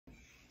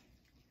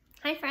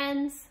Hi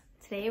friends!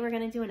 Today we're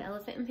going to do an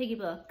Elephant and Piggy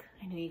book.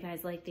 I know you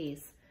guys like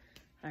these.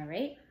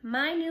 Alright,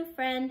 My New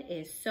Friend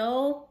is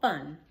So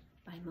Fun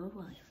by Mo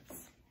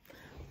Williams.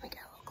 Let me get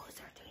a little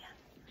closer to you.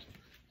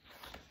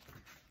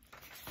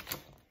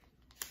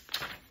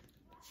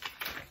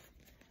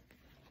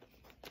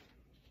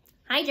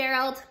 Hi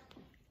Gerald!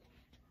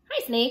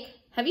 Hi Snake!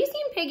 Have you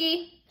seen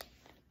Piggy?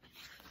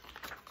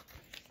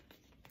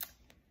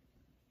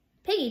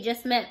 Piggy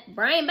just met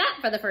Brian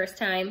Bat for the first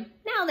time.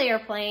 Now they are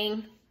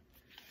playing.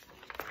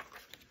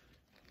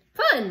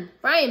 Fun!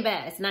 Brian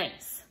Bat is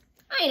nice.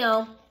 I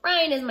know,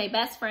 Brian is my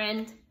best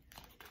friend.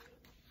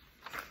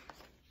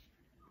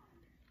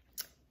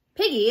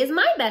 Piggy is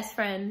my best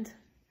friend.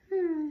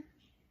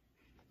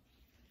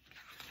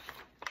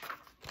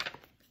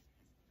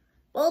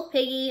 Both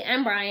Piggy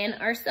and Brian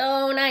are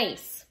so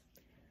nice.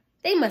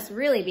 They must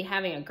really be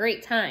having a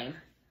great time.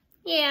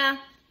 Yeah.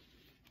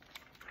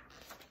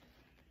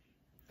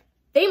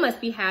 They must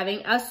be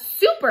having a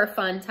super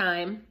fun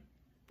time.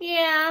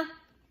 Yeah.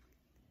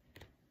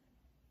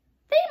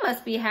 They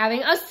must be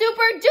having a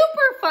super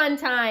duper fun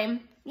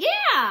time.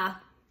 Yeah.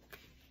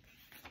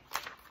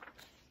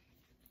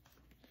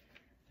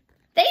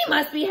 They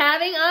must be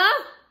having a,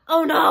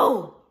 oh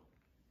no.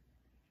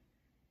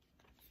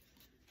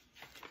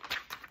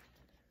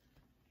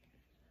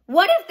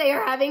 What if they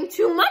are having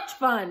too much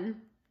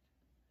fun?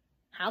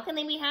 How can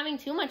they be having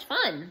too much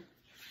fun?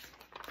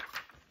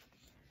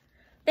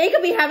 They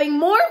could be having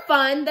more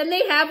fun than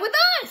they have with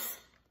us.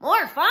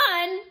 More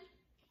fun.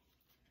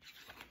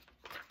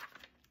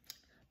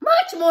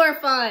 Much more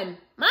fun.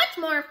 Much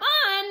more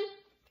fun.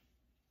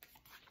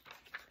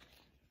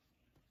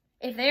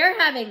 If they're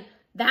having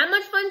that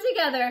much fun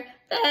together,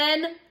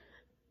 then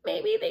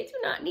maybe they do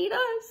not need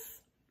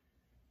us.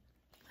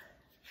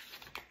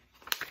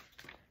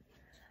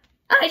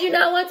 I do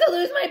not want to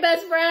lose my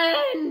best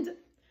friend.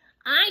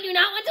 I do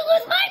not want to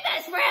lose my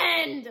best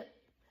friend.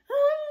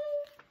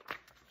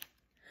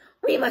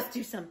 We must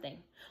do something.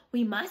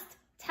 We must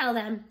tell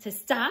them to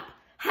stop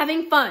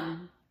having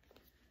fun.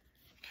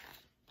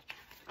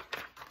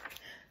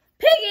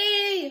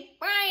 Piggy!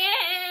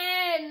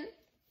 Brian!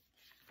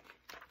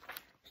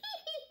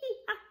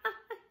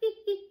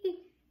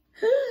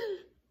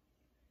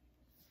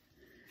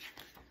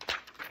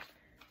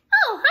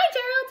 Oh, hi,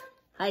 Gerald.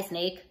 Hi,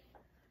 Snake.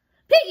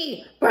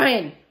 Piggy!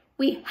 Brian,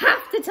 we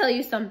have to tell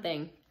you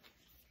something.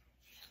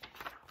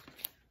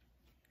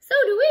 So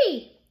do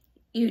we.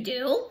 You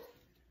do?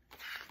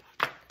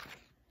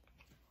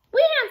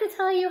 We have to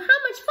tell you how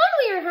much fun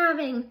we are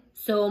having.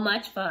 So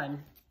much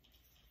fun.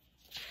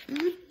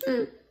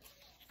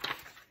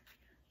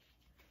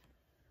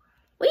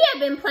 We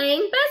have been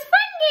playing best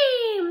friend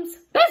games.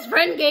 Best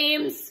friend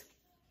games.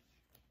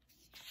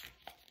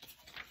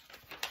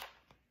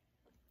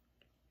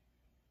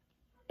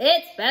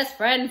 It's best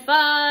friend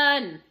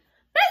fun.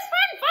 Best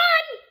friend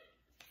fun.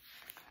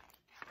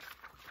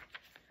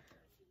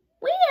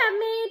 We have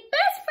made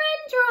best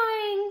friend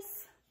drawings.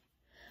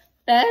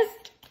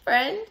 Best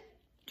friend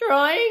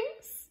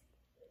drawings.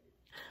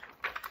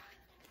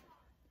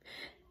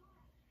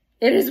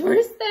 It is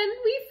worse than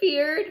we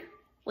feared.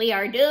 We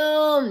are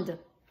doomed.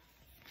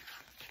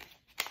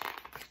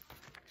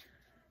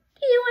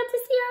 Do you want to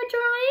see our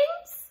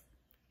drawings?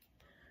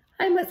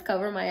 I must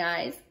cover my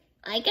eyes.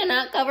 I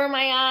cannot cover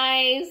my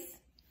eyes.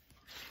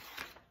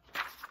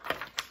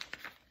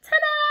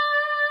 Ta-da!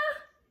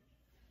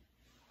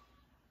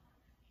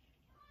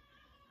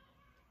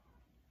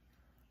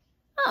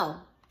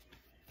 Oh.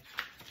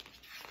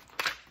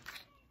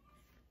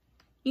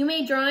 You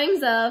made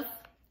drawings of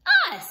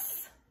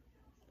us.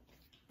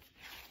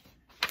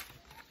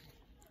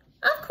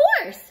 Of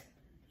course.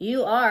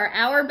 You are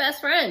our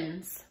best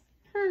friends.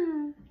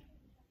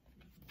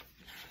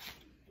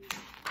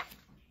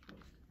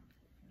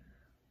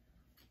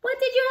 What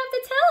did you have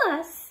to tell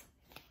us?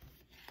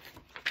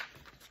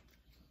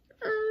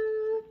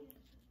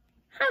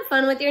 Have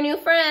fun with your new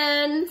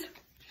friend.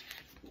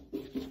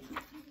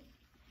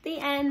 The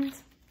end.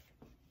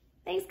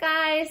 Thanks,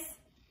 guys.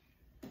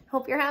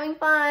 Hope you're having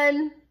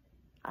fun.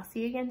 I'll see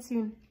you again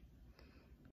soon.